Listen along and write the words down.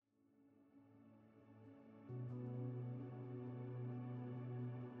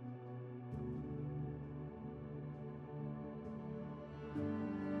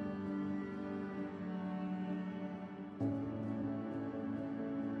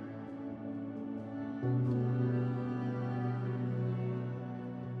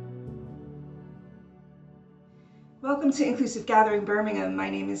Welcome to Inclusive Gathering Birmingham. My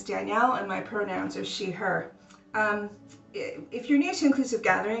name is Danielle and my pronouns are she, her. If you're new to Inclusive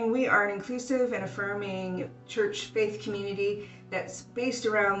Gathering, we are an inclusive and affirming church faith community that's based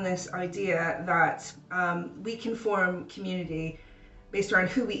around this idea that we can form community based around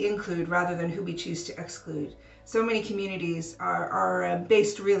who we include rather than who we choose to exclude. So many communities are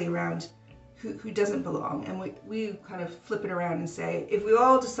based really around who doesn't belong, and we kind of flip it around and say, if we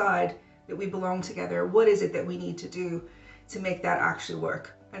all decide that we belong together, what is it that we need to do to make that actually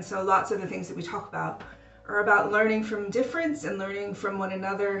work? And so lots of the things that we talk about are about learning from difference and learning from one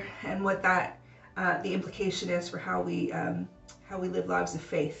another, and what that the implication is for how we live lives of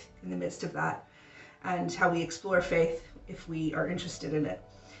faith in the midst of that, and how we explore faith if we are interested in it.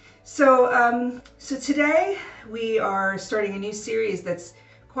 So today we are starting a new series that's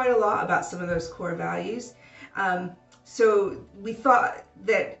quite a lot about some of those core values. So we thought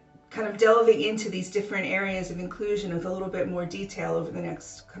that kind of delving into these different areas of inclusion with a little bit more detail over the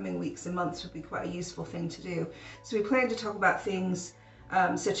next coming weeks and months would be quite a useful thing to do. So we plan to talk about things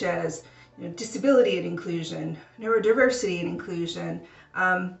such as disability and inclusion, neurodiversity and inclusion,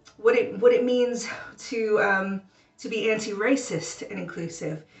 what it means to be anti-racist and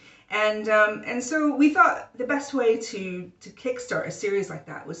inclusive. And so we thought the best way to kickstart a series like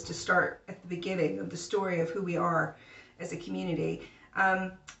that was to start at the beginning of the story of who we are as a community.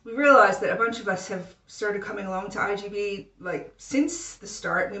 We realized that a bunch of us have started coming along to IGB like since the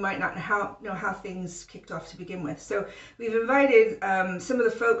start. We might not know how things kicked off to begin with. So we've invited some of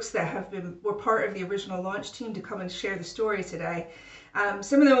the folks that were part of the original launch team to come and share the story today.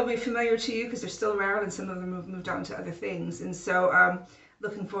 Some of them will be familiar to you because they're still around, and some of them have moved on to other things. And so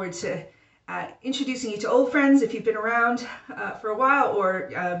looking forward to introducing you to old friends if you've been around for a while,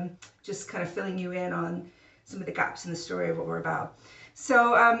 or just kind of filling you in on some of the gaps in the story of what we're about.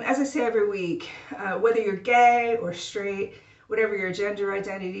 So as I say every week, whether you're gay or straight, whatever your gender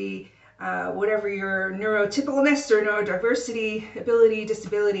identity, whatever your neurotypicalness or neurodiversity, ability,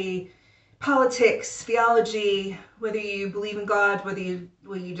 disability, politics, theology, whether you believe in God, whether you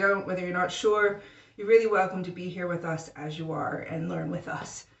don't, whether you're not sure, you're really welcome to be here with us as you are and learn with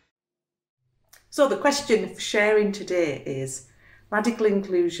us. So the question for sharing today is radical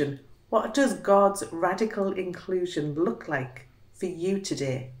inclusion. What does God's radical inclusion look like for you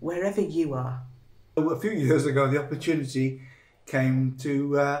today, wherever you are? A few years ago, the opportunity came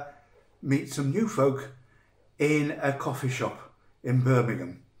to meet some new folk in a coffee shop in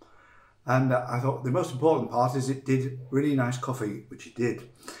Birmingham. And I thought the most important part is it did really nice coffee, which it did.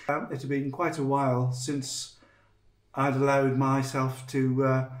 It had been quite a while since I'd allowed myself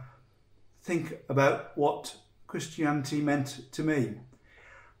to think about what Christianity meant to me.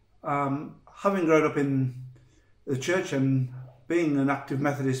 Having grown up in the church and being an active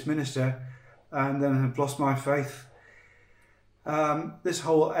Methodist minister, and then have lost my faith, this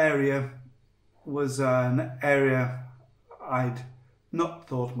whole area was an area I'd not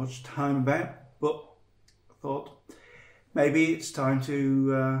thought much time about, but thought maybe it's time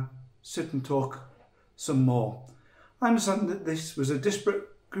to sit and talk some more. I understand that this was a disparate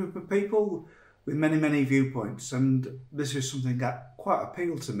group of people with many, many viewpoints, and this is something that quite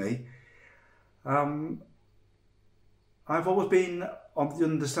appealed to me. I've always been of the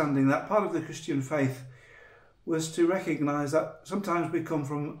understanding that part of the Christian faith was to recognise that sometimes we come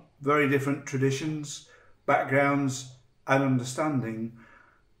from very different traditions, backgrounds and understanding,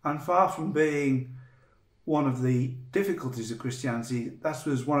 and far from being one of the difficulties of Christianity, that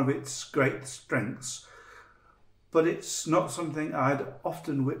was one of its great strengths. But it's not something I'd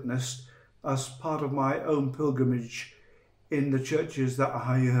often witnessed as part of my own pilgrimage in the churches that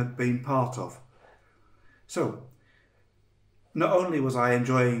I had been part of. So, not only was I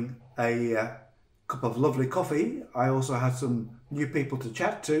enjoying a cup of lovely coffee, I also had some new people to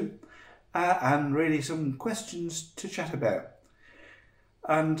chat to and really some questions to chat about.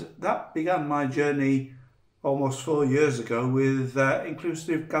 And that began my journey almost 4 years ago with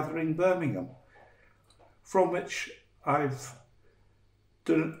Inclusive Gathering Birmingham, from which I've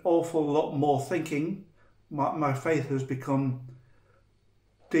done an awful lot more thinking. My faith has become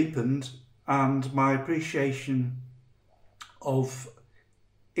deepened, and my appreciation of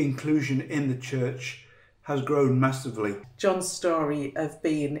inclusion in the church has grown massively. John's story of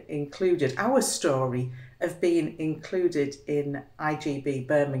being included, our story of being included in IGB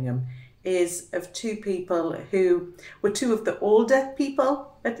Birmingham, is of two people who were two of the older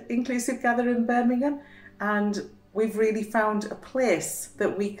people at Inclusive Gathering Birmingham, and we've really found a place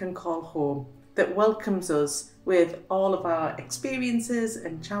that we can call home, that welcomes us with all of our experiences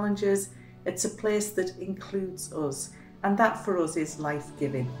and challenges It's a place that includes us, and that for us is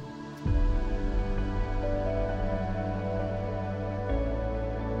life-giving.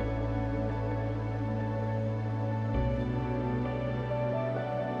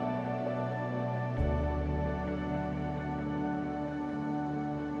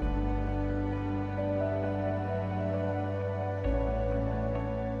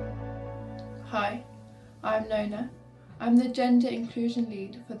 Hi, I'm Nona. I'm the Gender Inclusion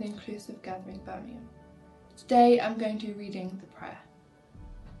Lead for the Inclusive Gathering Birmingham. Today I'm going to be reading the prayer.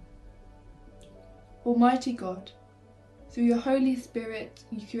 Almighty God, through your Holy Spirit,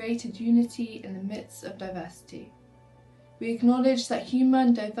 you created unity in the midst of diversity. We acknowledge that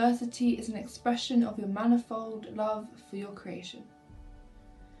human diversity is an expression of your manifold love for your creation.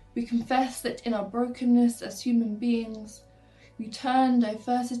 We confess that in our brokenness as human beings, we turn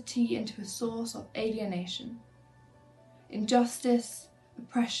diversity into a source of alienation, injustice,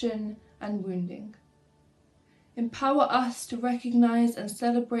 oppression, and wounding. Empower us to recognize and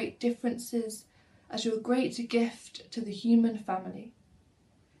celebrate differences as your great gift to the human family.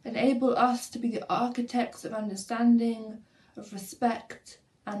 Enable us to be the architects of understanding, of respect,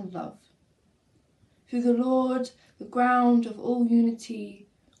 and love. Through the Lord, the ground of all unity,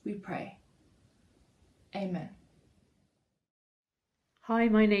 we pray. Amen. Hi,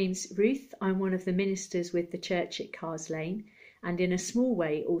 my name's Ruth. I'm one of the ministers with the church at Cars Lane, and in a small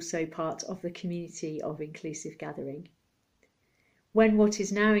way also part of the community of Inclusive Gathering. When what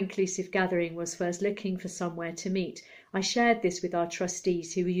is now Inclusive Gathering was first looking for somewhere to meet, I shared this with our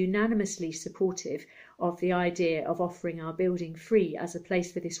trustees, who were unanimously supportive of the idea of offering our building free as a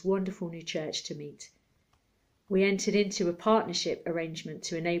place for this wonderful new church to meet. We entered into a partnership arrangement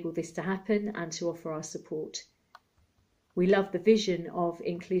to enable this to happen and to offer our support. We love the vision of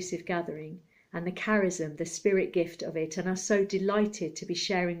Inclusive Gathering and the charism, the spirit gift of it, and are so delighted to be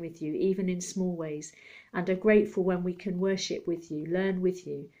sharing with you, even in small ways, and are grateful when we can worship with you, learn with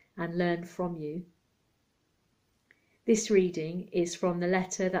you, and learn from you. This reading is from the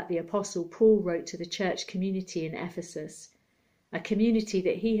letter that the Apostle Paul wrote to the church community in Ephesus, a community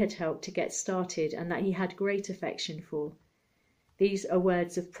that he had helped to get started and that he had great affection for. These are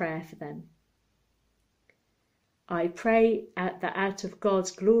words of prayer for them. I pray that out of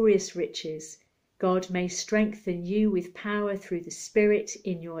God's glorious riches, God may strengthen you with power through the Spirit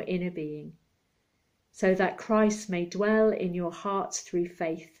in your inner being, so that Christ may dwell in your hearts through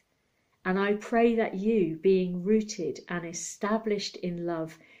faith. And I pray that you, being rooted and established in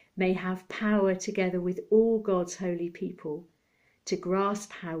love, may have power together with all God's holy people to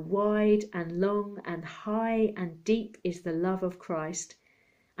grasp how wide and long and high and deep is the love of Christ,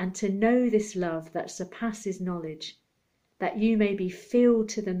 and to know this love that surpasses knowledge, that you may be filled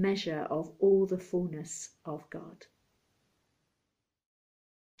to the measure of all the fullness of God.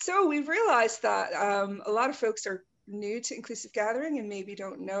 So we've realized that a lot of folks are new to Inclusive Gathering and maybe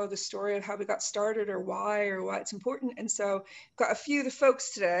don't know the story of how we got started or why it's important. And so we've got a few of the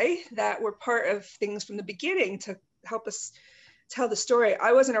folks today that were part of things from the beginning to help us tell the story.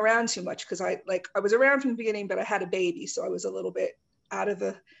 I wasn't around too much because I was around from the beginning, but I had a baby, so I was a little bit out of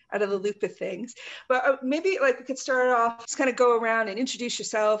the loop of things. But maybe we could start off, just kind of go around and introduce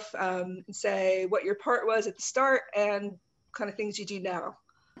yourself and say what your part was at the start and kind of things you do now.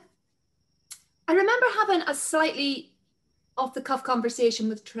 I remember having a slightly off-the-cuff conversation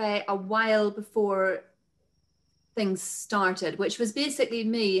with Trey a while before things started, which was basically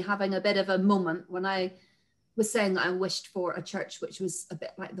me having a bit of a moment when I was saying that I wished for a church which was a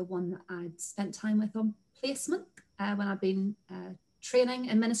bit like the one that I'd spent time with on placement when I'd been training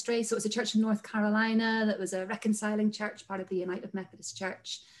in ministry. So it was a church in North Carolina that was a reconciling church, part of the United Methodist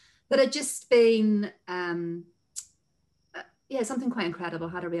Church, that had just been something quite incredible,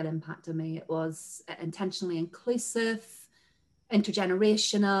 had a real impact on me. It was intentionally inclusive,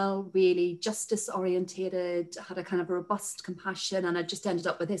 intergenerational, really justice orientated, had a kind of robust compassion, and I just ended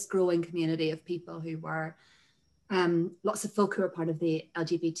up with this growing community of people who were lots of folk who were part of the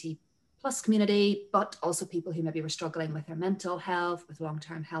LGBT plus community, but also people who maybe were struggling with their mental health, with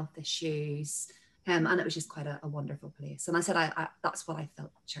long-term health issues. And it was just quite a wonderful place. And I said, I that's what I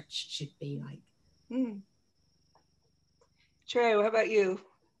felt church should be like. Mm. Trey, what about you?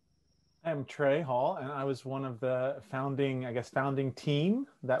 I'm Trey Hall, and I was one of the founding team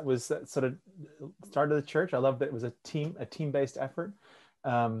that sort of started the church. I love that it was a team-based effort.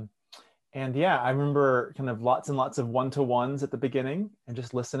 And yeah, I remember kind of lots and lots of one-to-ones at the beginning and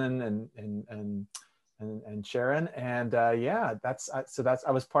just listening and sharing. And I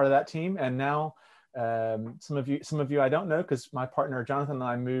was part of that team. And now some of you I don't know, because my partner Jonathan and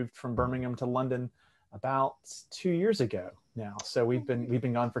I moved from Birmingham to London about 2 years ago. now. So we've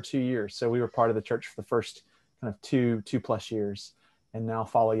been gone for 2 years. So we were part of the church for the first kind of two plus years, and now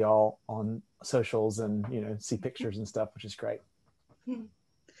follow y'all on socials and, you know, see pictures and stuff, which is great.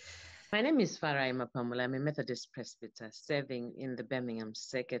 My name is Farai Mapamula. I'm a Methodist presbyter serving in the Birmingham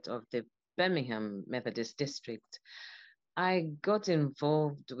circuit of the Birmingham Methodist District. I got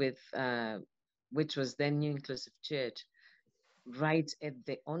involved with, which was then New Inclusive Church, right at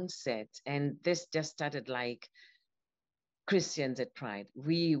the onset. And this just started like Christians at Pride.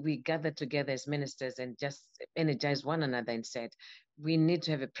 We gathered together as ministers and just energized one another and said, we need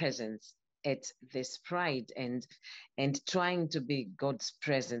to have a presence at this Pride, and trying to be God's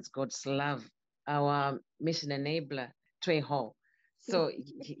presence, God's love. Our mission enabler, Trey Hall. So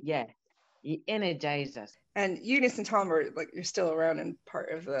yeah, he energized us. And Eunice and Tom are like, you're still around and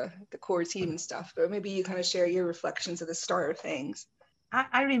part of the core team and stuff, but maybe you kind of share your reflections of the start of things.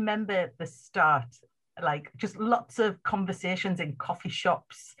 I remember the start, like just lots of conversations in coffee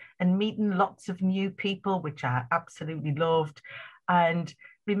shops and meeting lots of new people, which I absolutely loved, and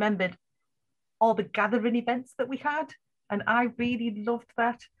remembered all the gathering events that we had. And I really loved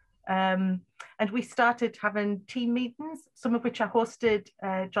that. And we started having team meetings, some of which I hosted,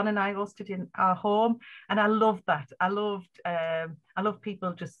 John and I hosted in our home. And I loved that. I loved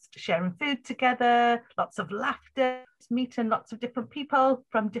people just sharing food together, lots of laughter, meeting lots of different people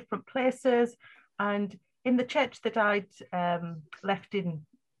from different places. And in the church that I'd left in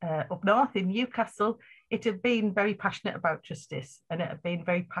up north in Newcastle, it had been very passionate about justice, and it had been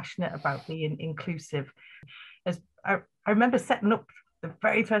very passionate about being inclusive. As I remember setting up the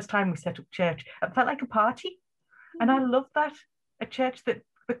very first time we set up church, it felt like a party. And I loved that, a church that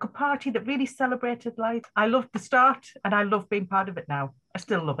a party that really celebrated life. I loved the start, and I love being part of it now. I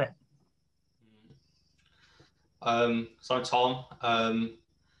still love it. So I'm Tom.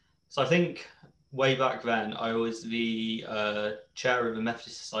 So I think way back then, I was the chair of the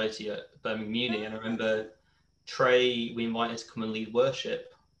Methodist Society at Birmingham Uni, and I remember Trey, we invited to come and lead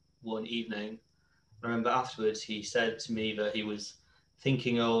worship one evening. I remember afterwards he said to me that he was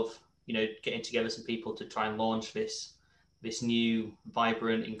thinking of, you know, getting together some people to try and launch this new,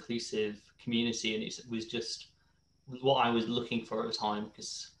 vibrant, inclusive community, and it was just what I was looking for at the time,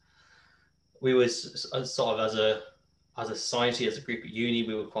 because we was sort of as a society, as a group at uni,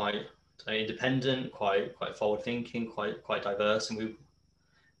 we were quite independent, quite forward thinking, quite diverse, and we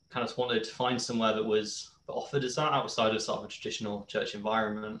kind of wanted to find somewhere that offered us that outside of sort of a traditional church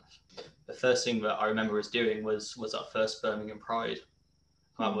environment. The first thing that I remember us doing was that first Birmingham Pride.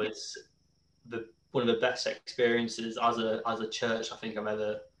 That was one of the best experiences as a church I think I've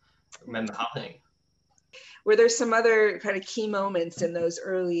ever remember having. Were there some other kind of key moments in those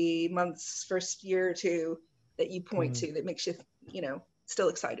early months, first year or two, that you point to that makes you, still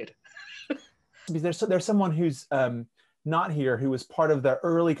excited? There's someone who's not here, who was part of the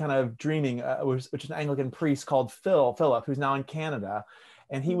early kind of dreaming, which is an Anglican priest called Philip, who's now in Canada,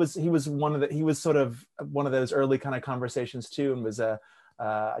 and he was sort of one of those early kind of conversations too, and was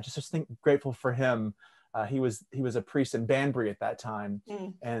I just think grateful for him. He was a priest in Banbury at that time,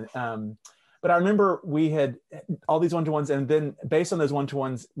 and but I remember we had all these one-to-ones, and then based on those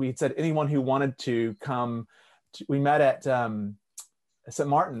one-to-ones, we had said anyone who wanted to come. We met at St.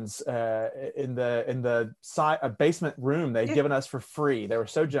 Martin's in the basement room they'd given us for free. They were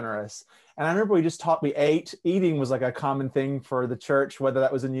so generous. And I remember we just talked, we ate. Eating was like a common thing for the church, whether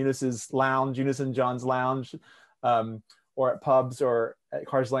that was in Eunice and John's lounge, or at pubs or at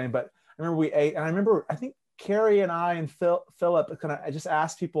Cars Lane. But I remember we ate, and I remember, I think Carrie and I and Philip I just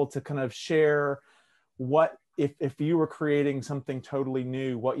asked people to kind of share what, if you were creating something totally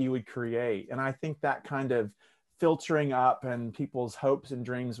new, what you would create. And I think that kind of filtering up and people's hopes and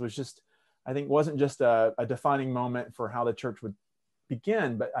dreams was just, I think wasn't just a defining moment for how the church would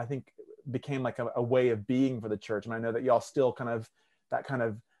begin, but I think became like a way of being for the church. And I know that y'all still that kind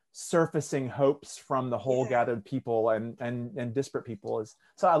of surfacing hopes from the whole gathered people and disparate people is,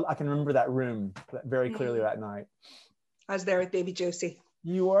 so I can remember that room very clearly that night. I was there with baby Josie.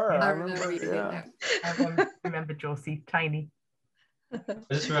 You were. I remember you being there. I remember Josie, tiny. I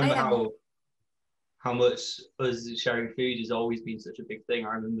just remember how much us sharing food has always been such a big thing.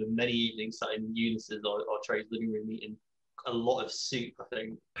 I remember many evenings sat in Eunice's or Trey's living room eating a lot of soup, I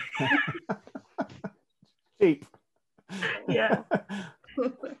think. Cheap. Yeah.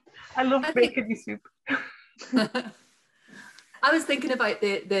 I love making you soup. I was thinking about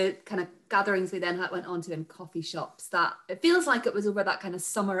the kind of gatherings we then went on to in coffee shops, that it feels like it was over that kind of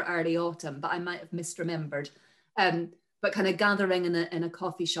summer, early autumn, but I might have misremembered. But kind of gathering in a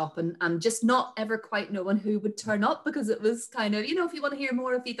coffee shop and just not ever quite knowing who would turn up, because it was kind of, if you want to hear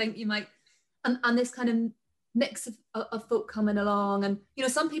more, if you think you might, and this kind of mix of folk coming along. And, you know,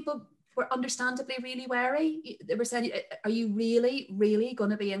 some people were understandably really wary. They were saying, are you really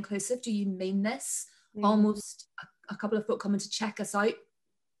going to be inclusive? Do you mean this? Almost a couple of folk coming to check us out.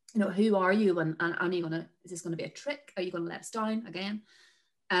 You know, who are you? And are you gonna, is this going to be a trick? Are you going to let us down again?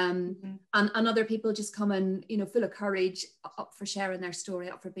 And other people just coming, you know, full of courage, up for sharing their story,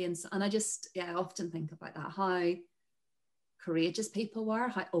 up for being, and I just, I often think about that, how courageous people were,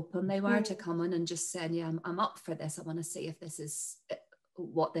 how open they were to come in and just saying, yeah, I'm up for this. I want to see if this is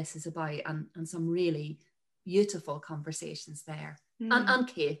what this is about, and some really beautiful conversations there, and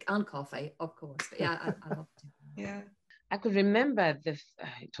cake and coffee, of course. But yeah, I loved it. Yeah. I could remember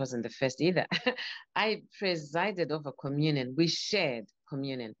it wasn't the first either. I presided over communion. We shared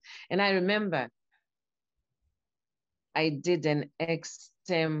communion. And I remember I did an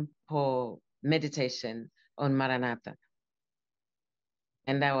extempo meditation on Maranatha.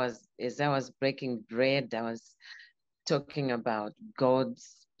 And as I was breaking bread, I was talking about God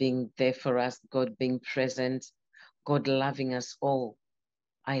being there for us, God being present, God loving us all.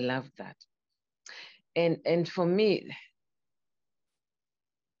 I love that. And for me,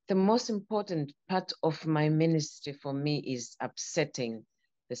 the most important part of my ministry for me is upsetting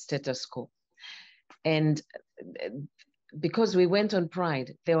the status quo. And because we went on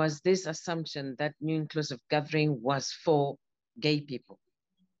Pride, there was this assumption that New Inclusive Gathering was for gay people.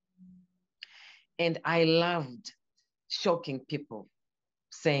 And I loved shocking people,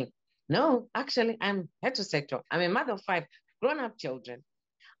 saying, no, actually, I'm heterosexual. I'm a mother of 5 grown-up children.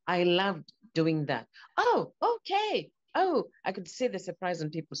 I loved doing that. Oh, okay. Oh, I could see the surprise on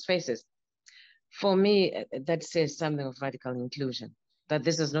people's faces. For me, that says something of radical inclusion, that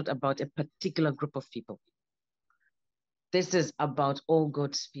this is not about a particular group of people. This is about all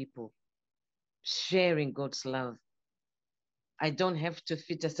God's people, sharing God's love. I don't have to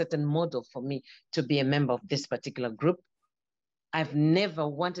fit a certain model for me to be a member of this particular group. I've never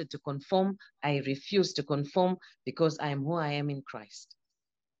wanted to conform. I refuse to conform because I am who I am in Christ.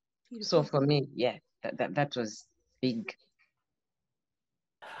 Beautiful. So for me, yeah, that was big.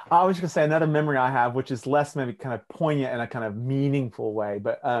 I was just gonna say another memory I have, which is less maybe kind of poignant in a kind of meaningful way,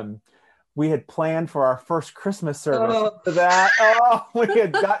 but we had planned for our first Christmas service for that.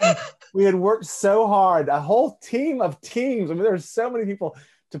 We had worked so hard, a whole team of teams. I mean, there were so many people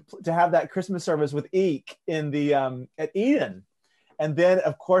to have that Christmas service with Eek in the at Eden. And then,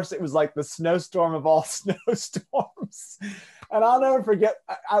 of course, it was like the snowstorm of all snowstorms. And I'll never forget,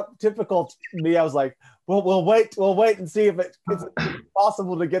 typical me, I was like, well, we'll wait and see if it's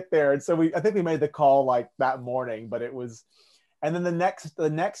possible to get there. And so I think we made the call like that morning, but it was, and then the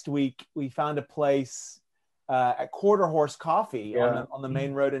next week we found a place at Quarter Horse Coffee on the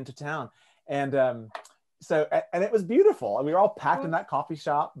main road into town. And so it was beautiful. And we were all packed in that coffee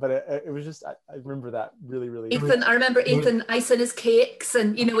shop, but it was just, I remember that really. I remember Ethan icing his cakes,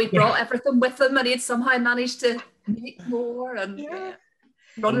 and, you know, he brought everything with him, and he'd somehow managed to make more and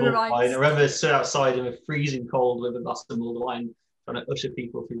running around. I remember stood outside in a freezing cold with a glass of mulled wine, trying to usher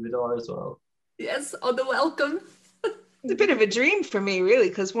people through the door as well. Yes, on the welcome. It's a bit of a dream for me, really,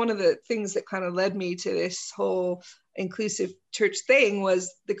 because one of the things that kind of led me to this whole inclusive church thing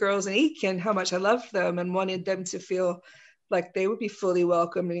was the girls in Eek and how much I loved them and wanted them to feel like they would be fully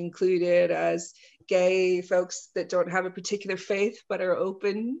welcomed and included as gay folks that don't have a particular faith but are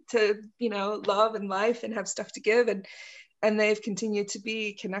open to, you know, love and life and have stuff to give. And they've continued to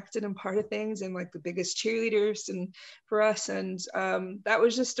be connected and part of things and like the biggest cheerleaders and for us. And that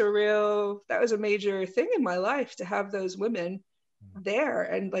was just that was a major thing in my life, to have those women there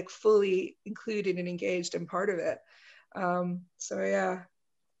and like fully included and engaged and part of it. So yeah,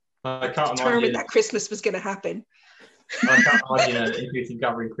 I can't determined that Christmas was going to happen. I can't imagine an inclusive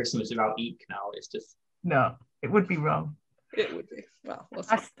gathering Christmas without Eek now. It's just... No, it would be wrong. It would be. Well,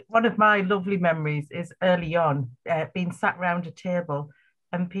 one of my lovely memories is early on being sat around a table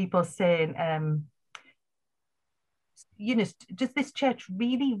and people saying, Eunice, does this church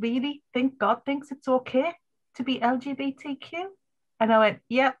really think God thinks it's okay to be LGBTQ? And I went,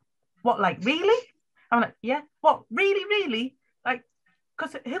 yeah. What, like, really? I'm like, yeah. What, really? Like,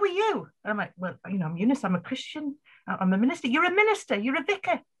 because who are you? And I'm like, well, you know, I'm Eunice, I'm a Christian, I'm a minister. You're a minister, you're a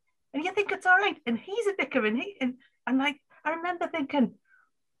vicar, and you think it's all right. And he's a vicar, and like, I remember thinking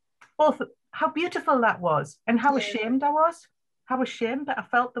both how beautiful that was and how ashamed I was. How ashamed that I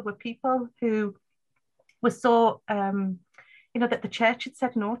felt there were people who were so, you know, that the church had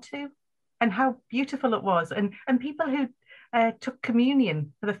said no to, and how beautiful it was. And people who took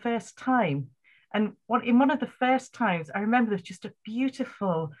communion for the first time. And in one of the first times, I remember there's just a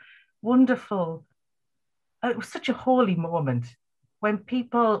beautiful, wonderful, it was such a holy moment. when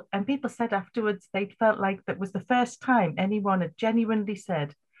people said afterwards they'd felt like that was the first time anyone had genuinely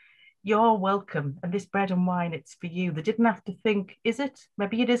said, "You're welcome, and this bread and wine, it's for you." They didn't have to think, is it?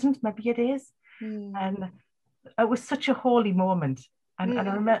 Maybe it isn't, maybe it is. And it was such a holy moment. And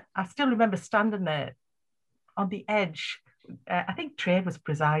I still remember standing there on the edge. I think Trey was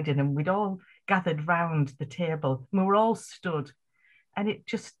presiding, and we'd all gathered round the table, and we were all stood. And it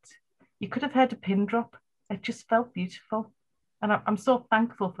just, you could have heard a pin drop. It just felt beautiful. And I'm so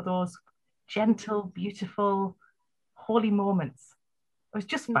thankful for those gentle, beautiful, holy moments. It was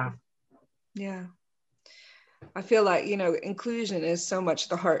just fab. Yeah. I feel like, you know, inclusion is so much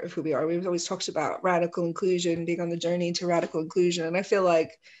the heart of who we are. We've always talked about radical inclusion, being on the journey to radical inclusion. And I feel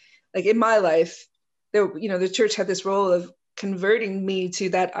like in my life, there, you know, the church had this role of converting me to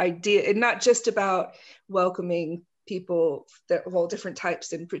that idea, and not just about welcoming people that of all different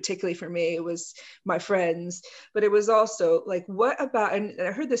types, and particularly for me, it was my friends, but it was also like, what about, and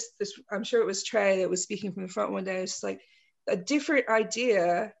I heard this, I'm sure it was Trey that was speaking from the front one day, it's like a different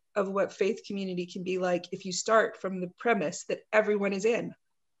idea of what faith community can be like if you start from the premise that everyone is in,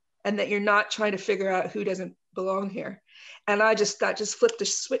 and that you're not trying to figure out who doesn't belong here. And that just flipped a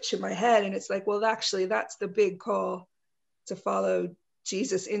switch in my head, and it's like, well, actually that's the big call, to follow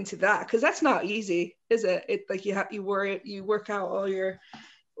Jesus into that, because that's not easy, is it? It's like you work out all your,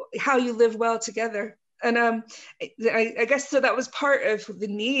 how you live well together. And I guess so that was part of the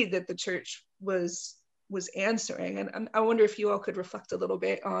need that the church was answering. And I wonder if you all could reflect a little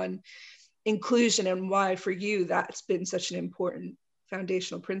bit on inclusion and why for you that's been such an important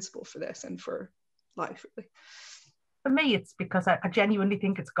foundational principle for this and for life, really. For me, it's because I genuinely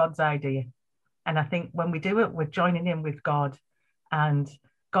think it's God's idea. And I think when we do it, we're joining in with God and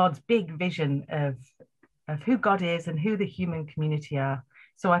God's big vision of who God is and who the human community are.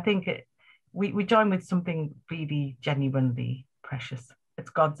 So I think we join with something really genuinely precious.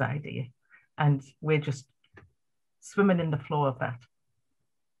 It's God's idea. And we're just swimming in the flow of that.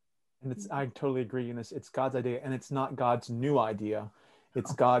 And I totally agree, Eunice. It's God's idea, and it's not God's new idea.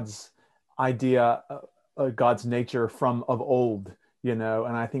 It's God's idea, God's nature from of old, you know.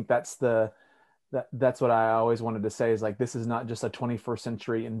 And I think that's what I always wanted to say, is like, this is not just a 21st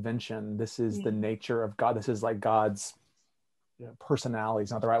century invention. This is the nature of God. This is like God's, you know, personality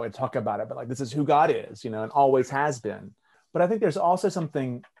is not the right way to talk about it, but like, this is who God is, you know, and always has been. But I think there's also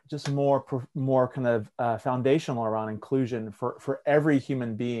something just more kind of foundational around inclusion for every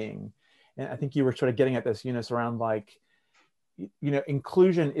human being. And I think you were sort of getting at this, Eunice, around like, you know,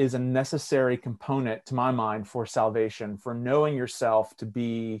 inclusion is a necessary component, to my mind, for salvation, for knowing yourself to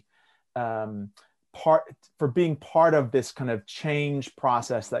be being part of this kind of change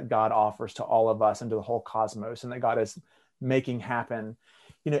process that God offers to all of us and to the whole cosmos, and that God is making happen.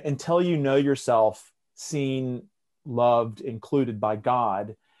 You know, until you know yourself seen, loved, included by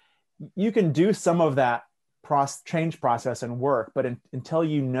God, you can do some of that change process and work, but until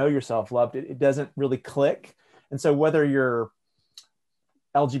you know yourself loved, it doesn't really click. And so whether you're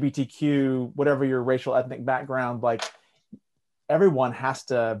LGBTQ, whatever your racial ethnic background, like, everyone has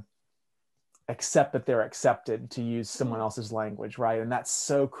to accept that they're accepted, to use someone else's language, right? And that's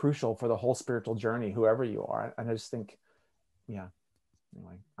so crucial for the whole spiritual journey, whoever you are. And I just think, yeah.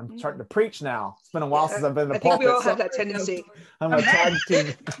 Anyway, I'm starting to preach now. It's been a while since I've been in the pulpit. I think we all have that tendency. I'm a tag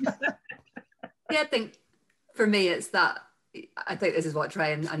team. Yeah, I think for me, it's that, I think this is what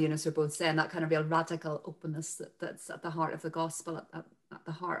Trey and Eunice are both saying, that kind of real radical openness that's at the heart of the gospel, at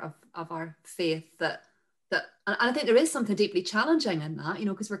the heart of our faith, and I think there is something deeply challenging in that, you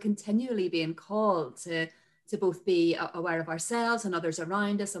know, because we're continually being called to both be aware of ourselves and others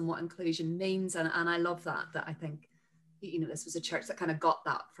around us and what inclusion means. And I love that I think, you know, this was a church that kind of got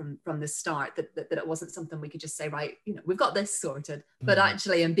that from the start, that it wasn't something we could just say, right, you know, we've got this sorted, but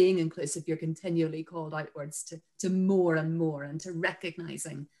actually in being inclusive, you're continually called outwards to more and more, and to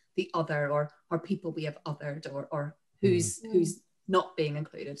recognizing the other, or people we have othered, or who's not being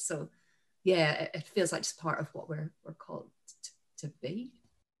included. So yeah, it feels like just part of what we're called to be.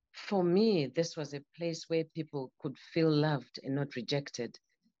 For me, this was a place where people could feel loved and not rejected.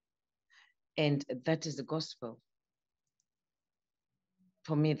 And that is the gospel.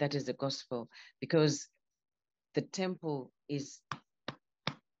 For me, that is the gospel, because the temple is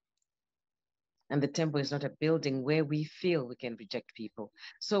not a building where we feel we can reject people.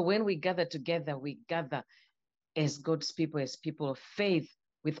 So when we gather together, we gather as God's people, as people of faith,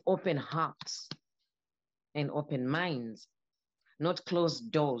 with open hearts and open minds, not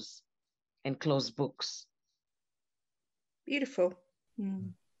closed doors and closed books. Beautiful. It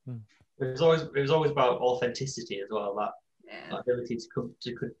was always about authenticity as well. That ability to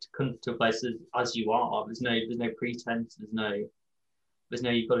come to a place as you are. There's no pretense. There's no There's no,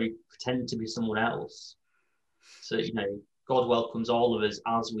 you've got to pretend to be someone else. So, you know, God welcomes all of us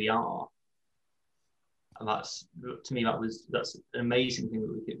as we are. And that's, to me, that's an amazing thing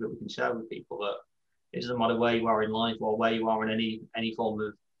that we can share with people, that it doesn't matter where you are in life or where you are in any form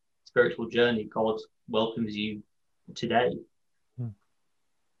of spiritual journey, God welcomes you today.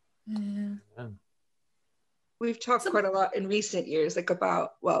 Yeah. We've talked quite a lot in recent years, like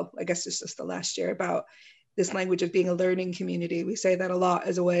about, well, I guess it's just the last year, about this language of being a learning community. We say that a lot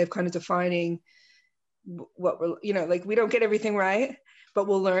as a way of kind of defining what we're, you know, like we don't get everything right, but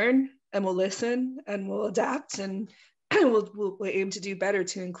we'll learn and we'll listen and we'll adapt, and we'll aim to do better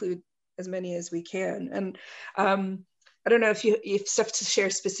to include as many as we can. And I don't know if you have stuff to share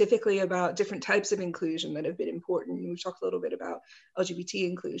specifically about different types of inclusion that have been important. We've talked a little bit about LGBT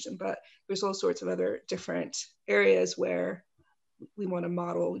inclusion, but there's all sorts of other different areas where we want to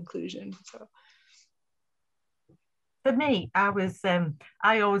model inclusion. So for me,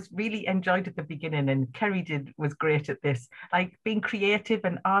 I always really enjoyed at the beginning, and Kerry was great at this, like being creative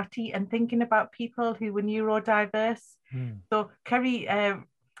and arty and thinking about people who were neurodiverse. So Kerry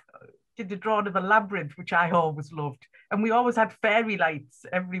did the drawing of a labyrinth, which I always loved, and we always had fairy lights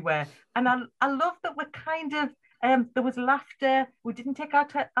everywhere. And I love that we're kind of there was laughter. We didn't take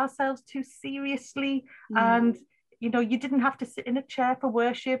ourselves too seriously, and you know, you didn't have to sit in a chair for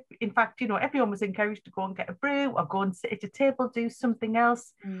worship. In fact, you know, everyone was encouraged to go and get a brew or go and sit at a table, do something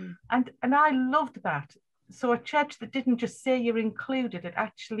else. And I loved that. So a church that didn't just say you're included, it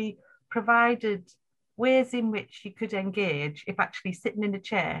actually provided ways in which you could engage if actually sitting in a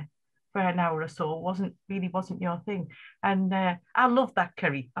chair for an hour or so wasn't your thing. And I love that,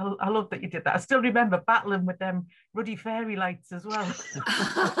 Kerry. I love that you did that. I still remember battling with them ruddy fairy lights as well.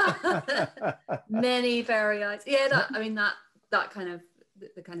 Many fairy lights. Yeah, that kind of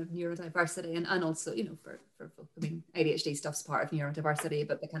the kind of neurodiversity, and also, you know, for I mean, ADHD stuff's part of neurodiversity,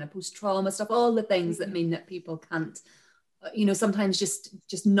 but the kind of post-trauma stuff, all the things that mean that people can't, you know, sometimes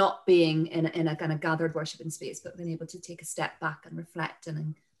just not being in a kind of gathered worshiping space, but being able to take a step back and reflect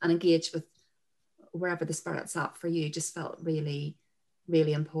and engage with wherever the Spirit's at for you, just felt really,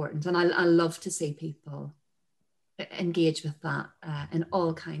 really important. And I love to see people engage with that in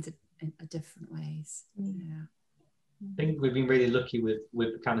all kinds of different ways. Yeah. I think we've been really lucky with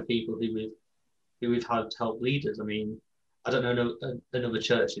the kind of people who we've had to help lead us. I mean, I don't know another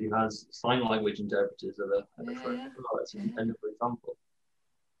church who has sign language interpreters That's another example.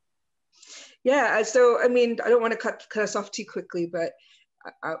 Yeah, so I mean, I don't want to cut us off too quickly, but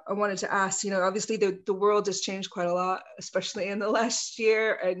I wanted to ask, you know, obviously the world has changed quite a lot, especially in the last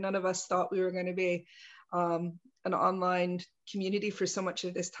year, and none of us thought we were going to be an online community for so much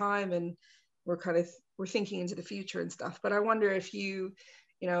of this time, and we're thinking into the future and stuff. But I wonder if you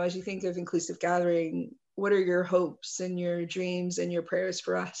know, as you think of Inclusive Gathering, what are your hopes and your dreams and your prayers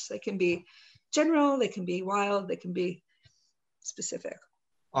for us? They can be general, they can be wild, they can be specific.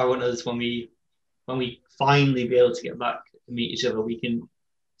 I want us, when we finally be able to get back and meet each other, we can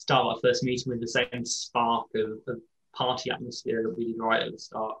start our first meeting with the same spark of party atmosphere that we did right at the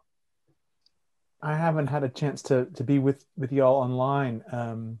start. I haven't had a chance to be with y'all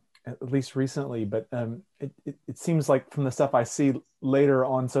online, at least recently, but it seems like from the stuff I see later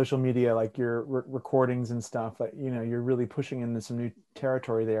on social media, like your recordings and stuff, that, you know, you're really pushing into some new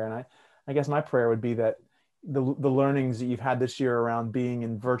territory there. And I guess my prayer would be that the learnings that you've had this year around being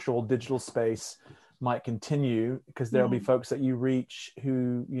in virtual digital space might continue, because there'll be folks that you reach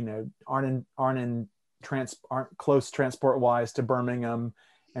who, you know, aren't close transport wise to Birmingham,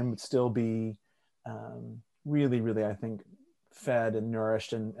 and would still be really, really, I think, fed and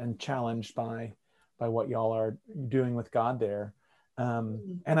nourished and challenged by what y'all are doing with God there.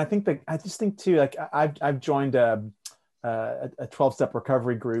 And I just think too, like I've joined a 12-step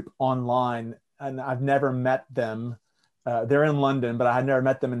recovery group online, and I've never met them. They're in London, but I had never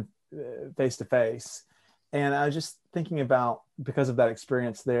met them in face to face. And I was just thinking about, because of that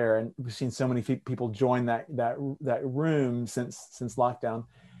experience there, and we've seen so many people join that room since lockdown.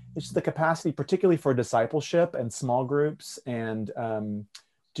 It's just the capacity, particularly for discipleship and small groups, and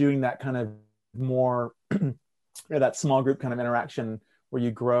doing that kind of more, that small group kind of interaction where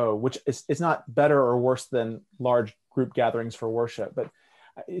you grow, which is not better or worse than large group gatherings for worship, but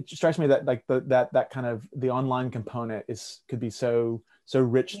it strikes me that like that kind of the online component could be so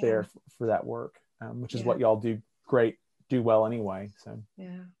rich there for that work, which is what y'all do well anyway. So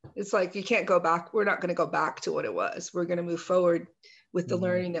it's like you can't go back. We're not going to go back to what it was. We're going to move forward with the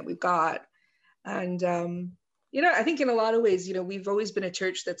learning that we've got. And you know, I think in a lot of ways, you know, we've always been a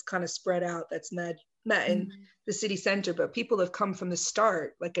church that's kind of spread out, that's met in the city center, but people have come from the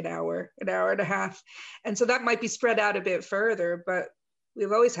start like an hour and a half, and so that might be spread out a bit further. But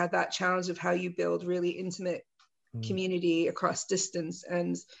we've always had that challenge of how you build really intimate community across distance.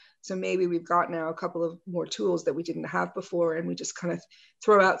 And so maybe we've got now a couple of more tools that we didn't have before, and we just kind of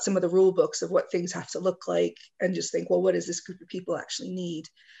throw out some of the rule books of what things have to look like and just think, well, what does this group of people actually need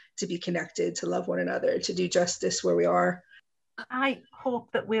to be connected, to love one another, to do justice where we are? I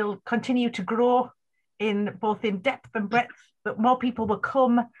hope that we'll continue to grow in both in depth and breadth, that more people will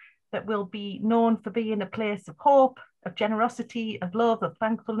come, that will be known for being a place of hope, of generosity, of love, of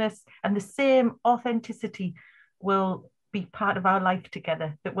thankfulness, and the same authenticity will be part of our life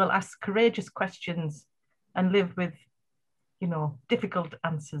together, that we'll ask courageous questions and live with, difficult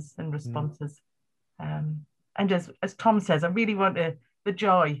answers and responses. And as Tom says, I really want the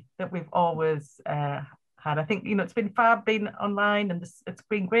joy that we've always had. I think, it's been fab being online, and it's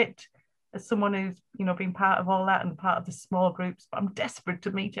been great as someone who's, been part of all that and part of the small groups, but I'm desperate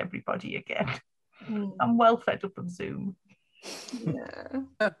to meet everybody again. I'm well fed up of Zoom.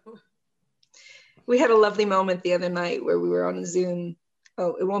 Yeah. We had a lovely moment the other night where we were on Zoom.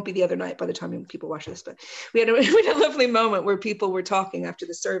 Oh, it won't be the other night by the time people watch this, but we had a lovely moment where people were talking after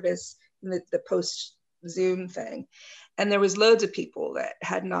the service, the post Zoom thing. And there was loads of people that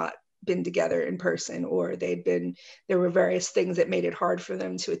had not been together in person, or there were various things that made it hard for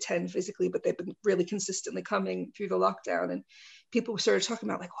them to attend physically, but they've been really consistently coming through the lockdown. And people started talking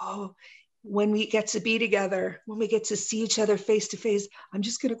about like, oh, when we get to be together, when we get to see each other face to face, I'm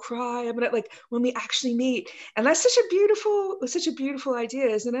just gonna cry. I'm gonna, like, when we actually meet. And that's such a beautiful idea,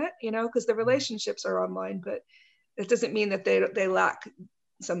 isn't it? Because the relationships are online, but it doesn't mean that they lack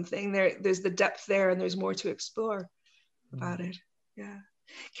something. There's the depth there, and there's more to explore about it. Yeah.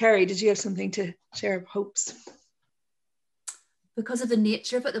 Carrie, did you have something to share? Hopes? Because of the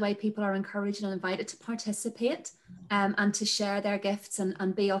nature of it, the way people are encouraged and invited to participate and to share their gifts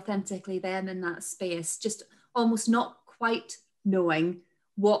and be authentically them in that space, just almost not quite knowing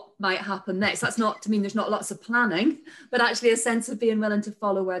what might happen next. That's not to mean there's not lots of planning, but actually a sense of being willing to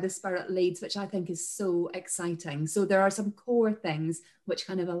follow where the Spirit leads, which I think is so exciting. So there are some core things which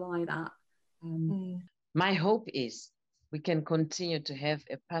kind of allow that. My hope is we can continue to have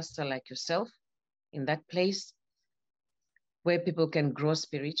a pastor like yourself in that place where people can grow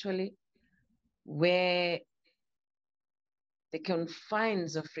spiritually, where the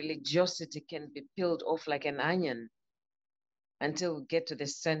confines of religiosity can be peeled off like an onion until we get to the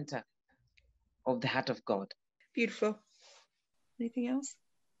center of the heart of God. Beautiful. Anything else?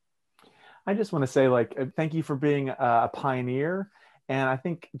 I just want to say, thank you for being a pioneer. And I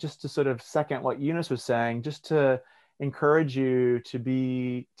think just to sort of second what Eunice was saying, just to encourage you to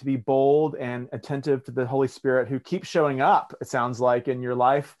be bold and attentive to the Holy Spirit, who keeps showing up, it sounds like, in your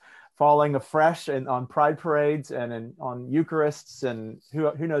life, falling afresh and on pride parades and on Eucharists and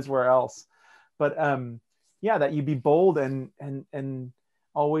who knows where else. But that you be bold and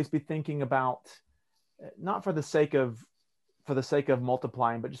always be thinking about, not for the sake of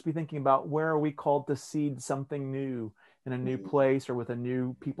multiplying, but just be thinking about, where are we called to seed something new in a new place, or with a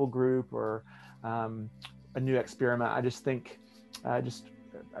new people group, or a new experiment. I just think,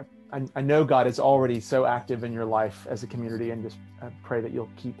 I know God is already so active in your life as a community, and just pray that you'll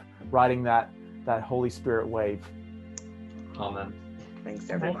keep riding that Holy Spirit wave. Amen. Thanks,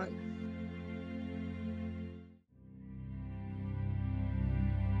 everyone.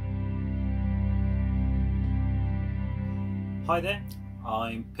 Hi there,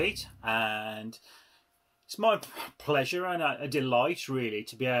 I'm Pete, and it's my pleasure and a delight, really,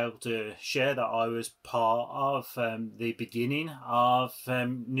 to be able to share that I was part of the beginning of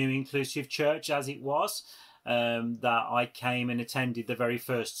New Inclusive Church, as it was, that I came and attended the very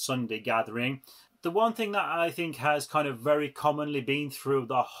first Sunday gathering. The one thing that I think has kind of very commonly been through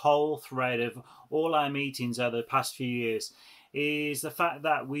the whole thread of all our meetings over the past few years is the fact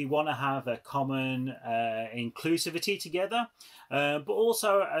that we want to have a common inclusivity together, but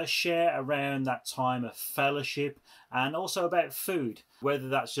also a share around that time of fellowship, and also about food, whether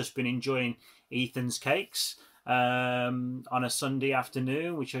that's just been enjoying Ethan's cakes on a Sunday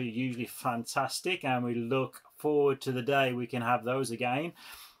afternoon, which are usually fantastic, and we look forward to the day we can have those again,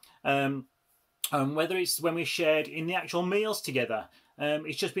 whether it's when we shared in the actual meals together.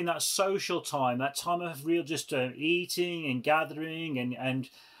 It's just been that social time, that time of real just eating and gathering and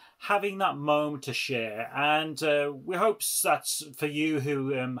having that moment to share. And we hope that's for you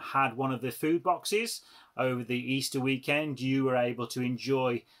who had one of the food boxes over the Easter weekend, you were able to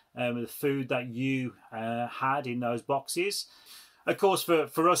enjoy the food that you had in those boxes. Of course,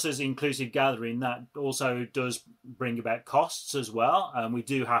 for us as Inclusive Gathering, that also does bring about costs as well. And we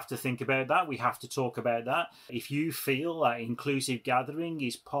do have to think about that. We have to talk about that. If you feel that Inclusive Gathering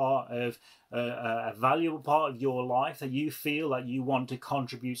is part of a valuable part of your life, that you feel that you want to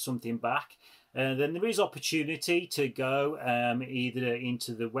contribute something back, then there is opportunity to go either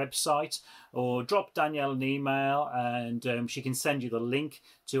into the website or drop Danielle an email, and she can send you the link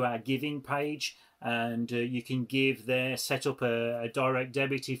to our giving page, and you can give there, set up a direct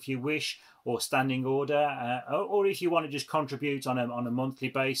debit if you wish, or standing order, or if you want to just contribute on a monthly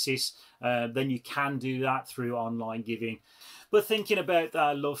basis, then you can do that through online giving. But thinking about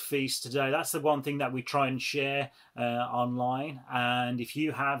that love feast today, that's the one thing that we try and share online. And if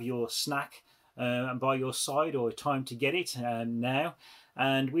you have your snack by your side, or time to get it now.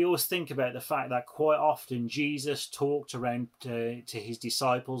 And we always think about the fact that quite often Jesus talked around to his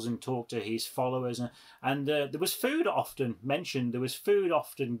disciples and talked to his followers, and there was food often mentioned, there was food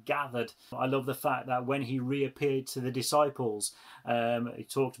often gathered. I love the fact that when he reappeared to the disciples, he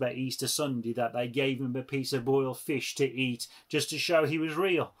talked about Easter Sunday, that they gave him a piece of boiled fish to eat just to show he was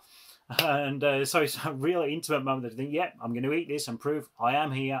real. And so it's a real intimate moment that I think, yeah, I'm going to eat this and prove I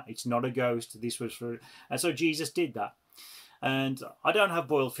am here. It's not a ghost. This was for... And so Jesus did that. And I don't have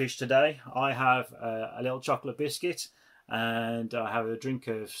boiled fish today. I have a little chocolate biscuit, and I have a drink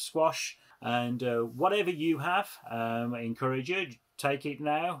of squash. And whatever you have, I encourage you, take it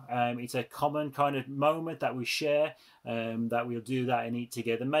now. It's a common kind of moment that we share, that we'll do that and eat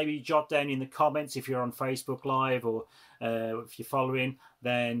together. Maybe jot down in the comments if you're on Facebook Live, or if you're following,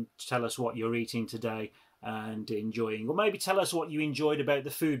 then tell us what you're eating today and enjoying. Or maybe tell us what you enjoyed about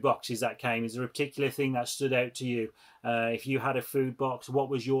the food boxes that came. Is there a particular thing that stood out to you? If you had a food box, what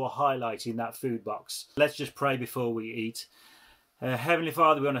was your highlight in that food box? Let's just pray before we eat. Heavenly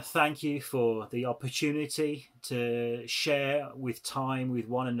Father, we want to thank you for the opportunity to share with time with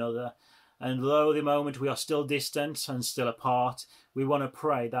one another. And though at the moment we are still distant and still apart, we want to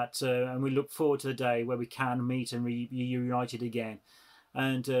pray that, and we look forward to the day where we can meet and be united again.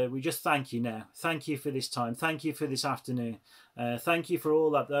 And we just thank you now. Thank you for this time. Thank you for this afternoon. Thank you for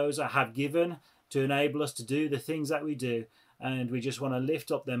all that those that have given to enable us to do the things that we do. And we just want to lift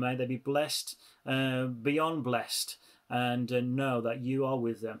up them. May they be blessed, beyond blessed, and know that you are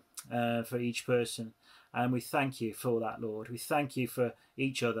with them for each person. And we thank you for that, Lord. We thank you for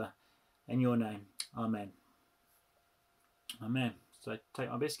each other. In your name, amen. Amen. So I take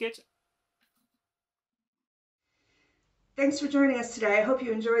my biscuit. Thanks for joining us today. I hope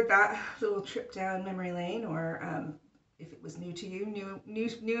you enjoyed that little trip down memory lane, or if it was new to you,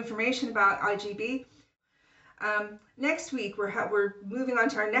 new information about IGB. Next week, we're moving on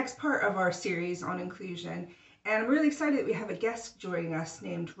to our next part of our series on inclusion. And I'm really excited that we have a guest joining us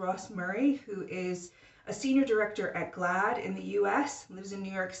named Ross Murray, who is a senior director at GLAAD in the US, lives in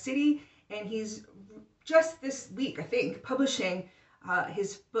New York City, and he's just this week, I think, publishing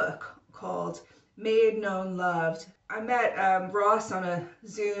his book called Made Known Loved. I met Ross on a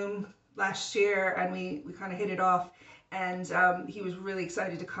Zoom last year, and we kind of hit it off, and he was really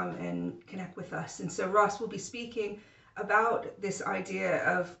excited to come and connect with us. And so Ross will be speaking about this idea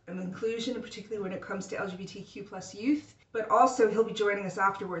of inclusion, and particularly when it comes to LGBTQ plus youth, but also he'll be joining us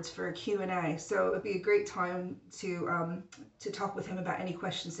afterwards for a Q&A. So it'll be a great time to talk with him about any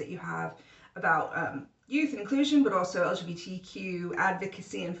questions that you have about youth and inclusion, but also LGBTQ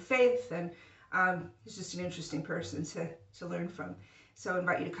advocacy and faith. And he's just an interesting person to learn from. So I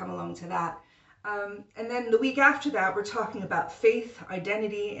invite you to come along to that. And then the week after that, we're talking about faith,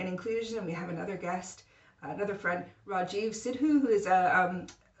 identity, and inclusion. And we have another guest, another friend, Rajiv Sidhu, who is a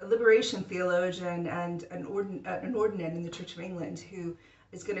liberation theologian and an ordinand in the Church of England, who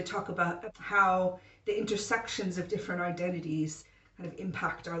is going to talk about how the intersections of different identities kind of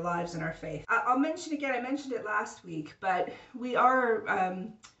impact our lives and our faith. I'll mention again, I mentioned it last week, but we are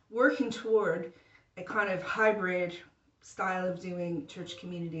working toward a kind of hybrid style of doing church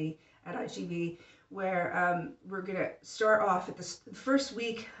community at IGB, where we're going to start off at the first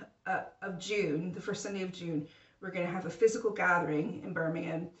week of June, the first Sunday of June. We're going to have a physical gathering in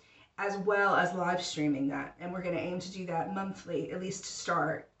Birmingham, as well as live streaming that. And we're going to aim to do that monthly, at least to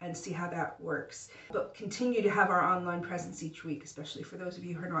start, and see how that works. But continue to have our online presence each week, especially for those of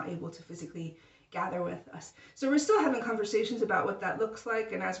you who are not able to physically gather with us. So we're still having conversations about what that looks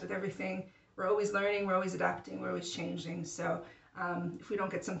like. And as with everything, we're always learning, we're always adapting, we're always changing. So if we don't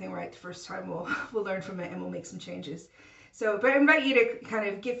get something right the first time, we'll learn from it and we'll make some changes. So, but I invite you to kind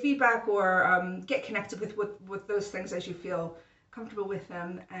of give feedback or get connected with those things as you feel comfortable with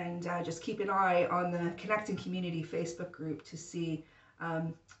them, and just keep an eye on the Connecting Community Facebook group to see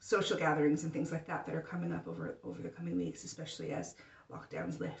social gatherings and things like that that are coming up over the coming weeks, especially as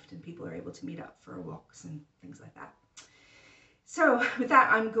lockdowns lift and people are able to meet up for walks and things like that. So with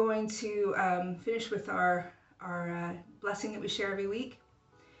that, I'm going to finish with our blessing that we share every week.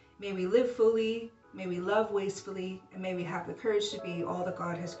 May we live fully, may we love wastefully, and may we have the courage to be all that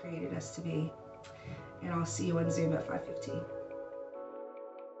God has created us to be. And I'll see you on Zoom at 5:15.